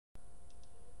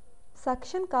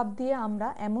Suction cup দিয়ে আমরা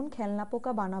এমন খেলনা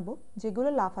পোকা বানাবো যেগুলো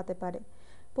লাফাতে পারে।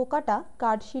 পোকাটা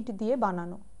কার্ডশিট দিয়ে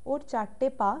বানানো, ওর 4টে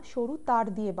পা সরু তার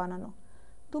দিয়ে বানানো।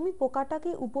 তুমি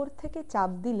পোকাটাকে উপর থেকে চাপ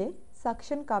দিলে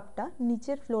সাকশন কাপটা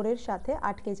নিচের ফ্লোরের সাথে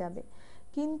আটকে যাবে,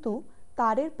 কিন্তু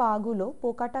তারের পাগুলো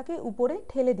পোকাটাকে উপরে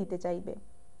ঠেলে দিতে চাইবে।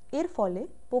 এর ফলে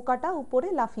পোকাটা উপরে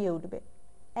লাফিয়ে উঠবে।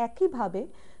 একইভাবে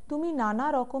তুমি নানা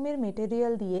রকমের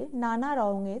মেটেরিয়াল দিয়ে নানা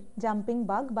রঙের জাম্পিং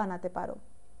বাগ বানাতে পারো।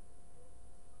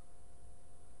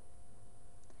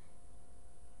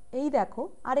 এই দেখো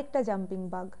আরেকটা জাম্পিং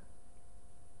বাগ।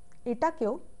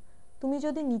 এটাকেও তুমি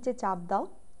যদি নিচে চাপ দাও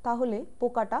তাহলে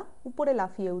পোকাটা উপরে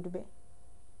লাফিয়ে উঠবে।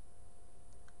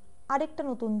 আরেকটা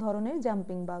নতুন ধরনের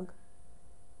জাম্পিং বাগ।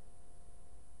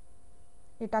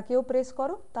 এটাকেও প্রেস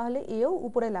করো, তাহলে এও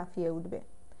উপরে লাফিয়ে উঠবে।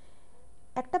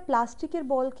 একটা প্লাস্টিকের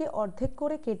বলকে অর্ধেক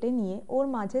করে কেটে নিয়ে ওর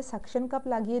মাঝে সাকশন কাপ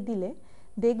লাগিয়ে দিলে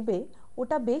দেখবে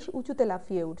ওটা বেশ উঁচুতে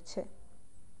লাফিয়ে উঠছে।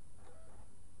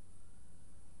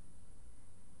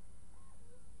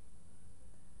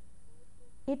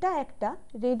 এটা একটা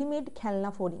রেডিমেড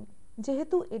খেলনা ফড়িং।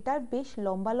 যেহেতু এটার বেশ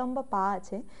লম্বা লম্বা পা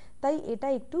আছে, তাই এটা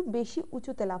একটু বেশি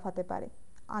উঁচুতে লাফাতে পারে।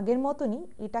 আগের মতনই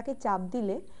এটাকে চাপ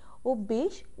দিলে ও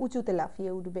বেশ উঁচুতে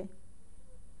লাফিয়ে উঠবে।